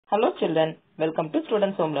Hello children, welcome to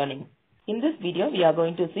Students Home Learning. In this video, we are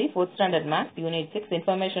going to see 4th Standard Maths Unit 6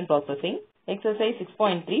 Information Processing, Exercise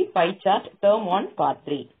 6.3 Pie Chart Term 1 Part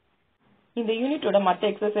 3. இந்த யூனிட்டோட மற்ற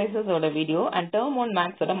எக்ஸசைசஸோட video and term 1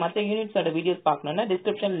 மேக்ஸோட மற்ற யூனிட்ஸோட videos பார்க்கணும்னா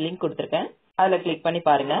description link கொடுத்துருக்கேன். அதில் click பண்ணி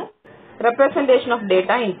பாருங்க. Representation of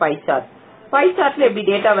data in pie chart. By சார்ட்ல எப்படி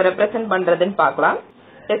டேட்டாவை ரெப்ரசென்ட் பண்றதுன்னு பார்க்கலாம்.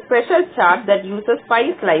 A special chart that uses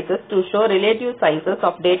 5 slices to show relative sizes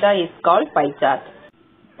of data is called pie chart.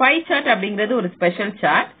 Pie chart அப்படிங்கிறது ஒரு ஸ்பெஷல்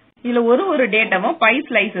சார்ட். இதுல ஒரு டேட்டாவும் பை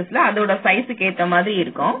ஸ்லைசஸ்ல அதோட சைஸுக்கு ஏத்த மாதிரி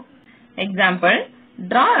இருக்கும். Example,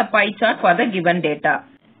 draw a pie chart for the given data.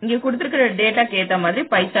 இங்க கொடுத்திருக்கிற டேட்டாக்கு ஏத்த மாதிரி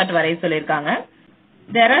பை சார்ட் வரைய சொல்லிருக்காங்க.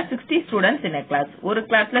 There are 60 students in a class. ஒரு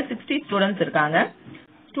கிளாஸ்ல 60 ஸ்டூடண்ட்ஸ் இருக்காங்க.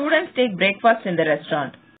 Students take breakfast in the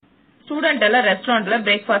restaurant. Student எல்லாம் ரெஸ்டாரண்ட்ல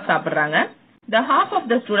பிரேக்ஃபாஸ்ட் சாப்பிடுறாங்க. The half of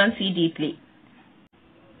the students eat idli.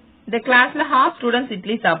 The classல half students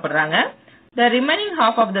idli சாப்பிடுறாங்க. The remaining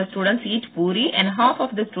half of the students eat puri and half of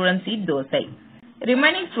the students eat dosai.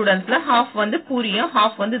 Remaining studentsல half வந்து பூரியும்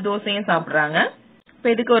half வந்து தோசையும் சாப்பிடுறாங்க. இப்போ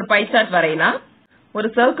இதுக்கு ஒரு பை சார்ட் வரையலாம். ஒரு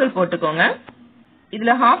சர்க்கிள் போட்டுக்கோங்க.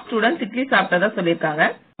 இதுல half students இட்லி சாப்பிட்டதா சொல்லிருக்காங்க.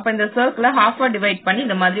 அப்ப இந்த சர்க்கிளை half-ஆ டிவைட் பண்ணி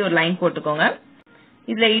இந்த மாதிரி ஒரு லைன் போட்டுக்கோங்க.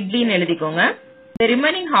 இதுல இட்லின்னு எழுதிக்கோங்க. இந்த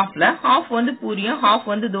ரிமைனிங் ஹாஃப்ல half வந்து பூரியும் half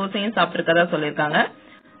வந்து தோசையும் சாப்பிட்டிருக்கதா சொல்லிருக்காங்க.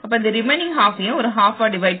 அப்ப இந்த ரிமைனிங் ஹாஃபையும் ஒரு half-ஆ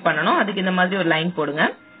டிவைட் பண்ணணும். அதுக்கு இந்த மாதிரி ஒரு லைன் போடுங்க.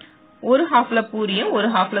 ஒரு ஹாஃப்ல பூரியும் ஒரு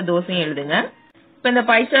ஹாஃப்ல தோசையும் எழுதுங்க. இப்ப இந்த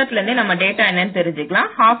பை சார்ட்ல இருந்தே நம்ம டேட்டா என்னன்னு தெரிஞ்சுக்கலாம்.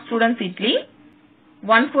 half students idli,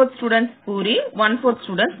 1/4 students puri, 1/4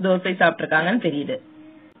 students dosa சாப்பிட்டிருக்காங்கன்னு தெரியுது.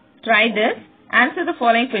 Try this. Answer the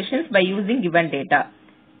following questions by using given data.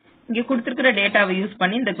 இங்க கொடுத்திருக்கிற டேட்டாவை யூஸ்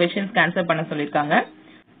பண்ணி இந்த क्वेश्चंस्க்கு ஆன்சர் பண்ண சொல்லிருக்காங்க.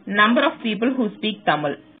 Number of people who speak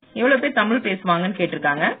Tamil. எவ்வளவு பேர் தமிழ் பேசுவாங்கன்னு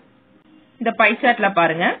கேட்டிருக்காங்க. இந்த பை சார்ட்ல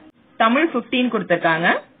பாருங்க. தமிழ் 15 கொடுத்திருக்காங்க.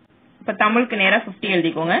 இப்ப தமிழுக்கு நேரா 50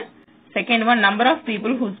 எழுதிக்கோங்க. Second one, number of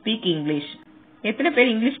people who speak English. எத்தனை பேர்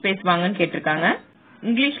இங்கிலீஷ் பேசுவாங்கன்னு கேட்டிருக்காங்க.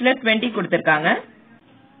 இங்கிலீஷ்ல 20 கொடுத்திருக்காங்க.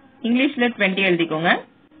 இங்கிலீஷ்ல 20 எழுதிக்கோங்க.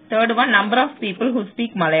 Third one, number of people who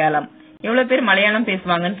speak Malayalam. எவ்வளவு பேர் மலையாளம்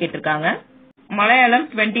பேசுவாங்கன்னு கேட்டிருக்காங்க. மலையாளம்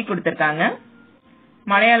 20 கொடுத்திருக்காங்க.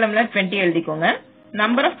 மலையாளம்ல 20 எழுதிக்கோங்க.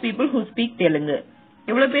 Number of people who speak Telugu.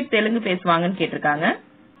 எவ்வளவு பேர் தெலுங்கு பேசுவாங்கன்னு கேட்டிருக்காங்க.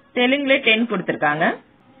 தெலுங்குல 10 கொடுத்திருக்காங்க.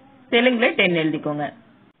 தெலுங்குல 10 எழுதிக்கோங்க.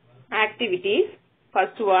 Activities.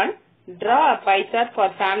 First one, draw a pie chart for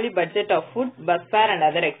family budget of food, bus fare and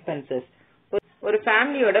other expenses. ஒரு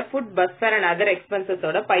ஃபேமிலியோட food, bus fare and other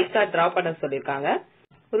எக்ஸ்பென்சஸோட pie chart draw பண்ண சொல்லிருக்காங்க.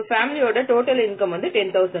 ஒரு ஃபேமிலியோட டோட்டல் இன்கம் வந்து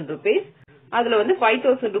 10,000 rupees. அதுல வந்து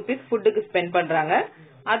 5,000 rupees ஃபுட்டுக்கு ஸ்பெண்ட் பண்றாங்க.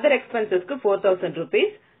 Other எக்ஸ்பென்சஸ்க்கு 4,000 rupees.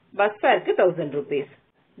 Bus ஃபேருக்கு 1,000 rupees.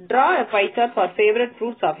 Draw a pie chart for favorite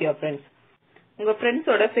fruits of your friends. உங்க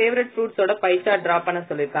ஃப்ரெண்ட்ஸோட ஃபேவரட் ஃப்ரூட்ஸோட பை சார்ட் டிரா பண்ண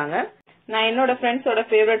சொல்லிருக்காங்க. நான் என்னோட ஃப்ரெண்ட்ஸோட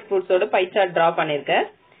ஃபேவரட் ஃப்ரூட்ஸோட பை சார்ட் டிரா பண்ணிருக்கேன்.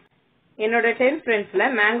 என்னோட 10 ஃப்ரெண்ட்ஸ்ல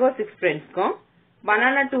மேங்கோ 6 ஃப்ரெண்ட்ஸ்க்கும்,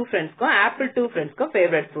 பனானா 2 ஃப்ரெண்ட்ஸ்க்கும், ஆப்பிள் 2 ஃப்ரெண்ட்ஸ்க்கும்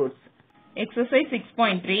favourite fruits. Exercise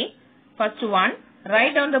 6.3. First one,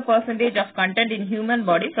 write down the percentage of content in human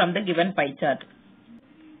body from the given pie chart.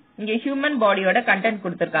 இங்க ஹியூமன் பாடியோட கண்டென்ட்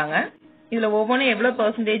கொடுத்திருக்காங்க. இதுல ஒவ்வொன்றும் எவ்வளவு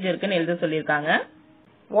பெர்சன்டேஜ் இருக்குன்னு எழுத சொல்லிருக்காங்க.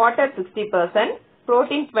 Water 60%,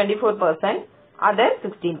 protein 24%, other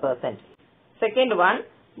 16%. Second one,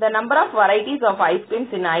 the number of varieties of ice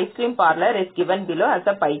creams in ice cream parlor is given below as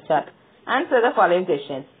a pie chart. Answer the following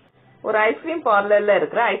questions. ஒரு ஐஸ்கிரீம் பார்லர்ல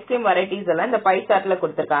இருக்கிற ஐஸ்கிரீம் வெரைட்டிஸ் எல்லாம் இந்த by சார்ட்ல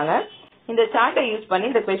கொடுத்திருக்காங்க. இந்த சார்ட்டை use பண்ணி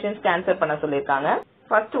இந்த क्वेश्चंस्க்கு answer பண்ண சொல்லிருக்காங்க.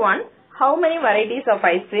 First one, how many varieties of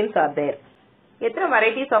ice creams are there? எத்தனை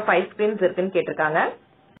வெரைட்டிஸ் ஆஃப் ஐஸ் கிரீம்ஸ் இருக்குன்னு கேட்டிருக்காங்க.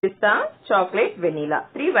 பிஸ்தா, சாக்லேட், வெனிலா,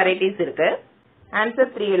 3 வெரைட்டிஸ் இருக்கு.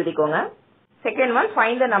 ஆன்சர் 3 எழுதிக்கோங்க. Second one,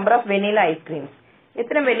 find the number of vanilla ice creams.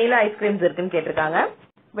 எத்தனை வெனிலா ஐஸ்கிரீம்ஸ் இருக்குன்னு கேட்டிருக்காங்க.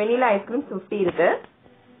 வெனிலா ஐஸ்கிரீம் 50 இருக்கு.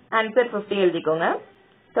 Answer 50 எழுதிக்கோங்க.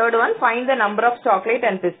 Third one, find the number of chocolate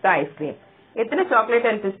and pista ice cream. எத்தனை சாக்லேட்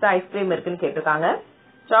அண்ட் பிஸ்தா ஐஸ்கிரீம் இருக்குன்னு கேட்டிருக்காங்க.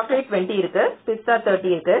 சாக்லேட் 20 இருக்கு, பிஸ்தா 30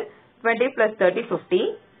 இருக்கு. 20 plus 30 50.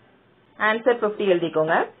 ஆன்சர் 50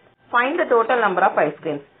 எழுதிக்கோங்க. Find the total number of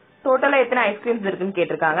ice creams. டோட்டலா எத்தனை ஐஸ்கிரீம்ஸ் இருக்குன்னு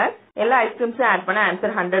கேட்டிருக்காங்க. எல்லா ஐஸ்கிரீம்ஸும் ஆட் பண்ண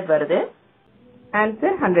ஆன்சர் 100 வருது.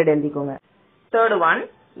 ஆன்சர் 100 எழுதிக்கோங்க. Third one,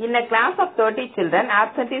 in a class of 30 children,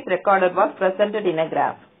 absentees recorded was presented in a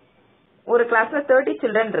graph. ஒரு கிளாஸ்ல 30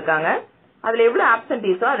 children இருக்காங்க. அதுல எவ்வளவு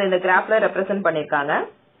absentees அதை இந்த கிராஃப்ல ரெப்ரசென்ட் பண்ணிருக்காங்க.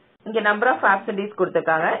 இங்க நம்பர் ஆஃப் absentees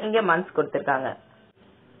கொடுத்திருக்காங்க, இங்க months கொடுத்திருக்காங்க.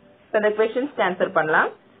 இந்த क्वेश्चंस्க்கு ஆன்சர் பண்ணலாம்.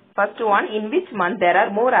 First one, in which month there are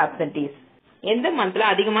more absentees? எந்த மந்த்ல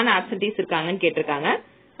அதிகமான absentees இருக்காங்கன்னு கேட்டிருக்காங்க.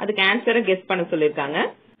 அதுக்கு ஆன்சரை கெஸ் பண்ண சொல்லிருக்காங்க.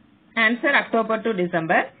 Answer October to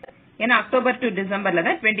December. ஏன்னா அக்டோபர் டு டிசம்பர்ல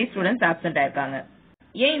தான் 20 ஸ்டூடெண்ட்ஸ் absent ஆயிருக்காங்க.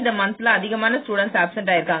 ஏன் இந்த மந்த்ல அதிகமான ஸ்டூடெண்ட்ஸ் ஆப்சென்ட்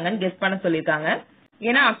ஆயிருக்காங்கன்னு கெஸ் பண்ண சொல்லிருக்காங்க.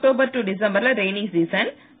 ஏன்னா அக்டோபர் டு டிசம்பர்ல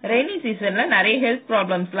ரெய்னி சீசன்ல நிறைய ஹெல்த்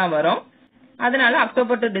ப்ராப்ளம்ஸ்லாம் வரும். அதனால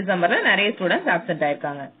அக்டோபர் டு டிசம்பர்ல நிறைய ஸ்டூடண்ட்ஸ் ஆப்சென்ட்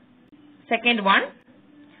ஆயிருக்காங்க. Second one,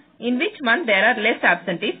 in which month there are less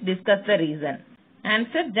absentees, discuss the reason.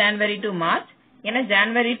 Answer January to March. ஏன்னா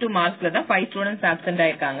January to Marchல தான் 5 ஸ்டூடண்ட்ஸ் ஆப்சென்ட்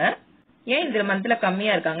ஆயிருக்காங்க. ஏன் இந்த மந்த்ல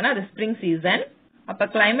கம்மியா இருக்காங்கன்னா அது ஸ்ப்ரிங் சீசன், அப்ப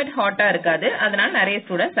கிளைமேட் ஹாட்டா இருக்காது, அதனால நிறைய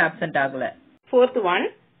ஸ்டூடண்ட்ஸ் ஆப்சென்ட் ஆகல. Fourth one,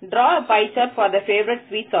 draw a pie chart for the favorite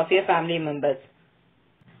sweets of your family members.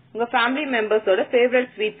 உங்க family மெம்பர்ஸோட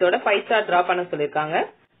favourite ஸ்வீட்ஸோட pie chart draw பண்ண சொல்லிருக்காங்க.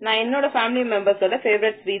 நான் என்னோட family மெம்பர்ஸோட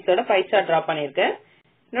favourite ஸ்வீட்ஸோட pie chart draw பண்ணிருக்கேன்.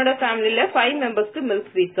 என்னோட ஃபேமிலில 5 மெம்பர்ஸ்க்கு மில்க்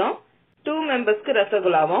ஸ்வீட்ஸும், 2 மெம்பர்ஸ்க்கு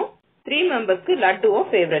ரசகுல்லாவும், 3 மெம்பர்ஸ்க்கு லட்டுவும்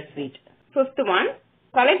favourite sweet. Fifth one,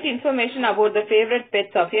 collect information about the favorite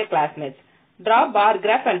pets of your classmates. Draw bar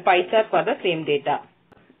graph and pie chart for the same data.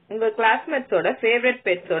 உங்க கிளாஸ்மேட்ஸோட ஃபேவரட்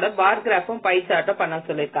பெட்ஸோட பார் கிராஃபும் பை சார்ட்டும் பண்ண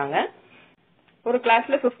சொல்லிருக்காங்க. ஒரு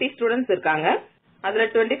கிளாஸ்ல 50 ஸ்டூடண்ட்ஸ் இருக்காங்க. அதுல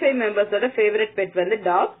 25 மெம்பர்ஸோட ஃபேவரட் பெட் வந்து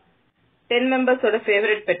டாக், 10 மெம்பர்ஸோட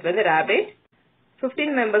ஃபேவரட் பெட் வந்து rapid,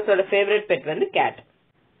 15 மெம்பர்ஸோட favourite bed வந்து கேட்.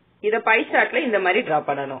 இத பை சார்ட்ல இந்த மாதிரி டிரா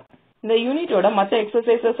பண்ணனும். இந்த யூனிட்டோட மத்த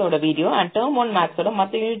எக்ஸர்சைசஸோட வீடியோ அண்ட் டர்ம் 1 மேத்ஸோட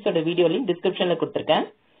மத்த யூனிட்ஸோட வீடியோ லிங்க் டிஸ்கிரிப்ஷன்ல கொடுத்திருக்கேன்.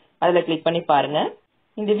 அதுல கிளிக் பண்ணி பாருங்க.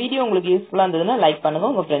 இந்த வீடியோ உங்களுக்கு யூஸ்ஃபுல்லா இருந்ததுன்னா லைக் பண்ணுங்க,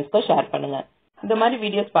 உங்க ஃப்ரெண்ட்ஸ்க்கு ஷேர் பண்ணுங்க. இந்த மாதிரி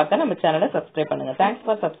வீடியோஸ் பார்க்க நம்ம சேனலை சப்ஸ்கிரைப் பண்ணுங்க. Thanks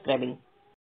for subscribing.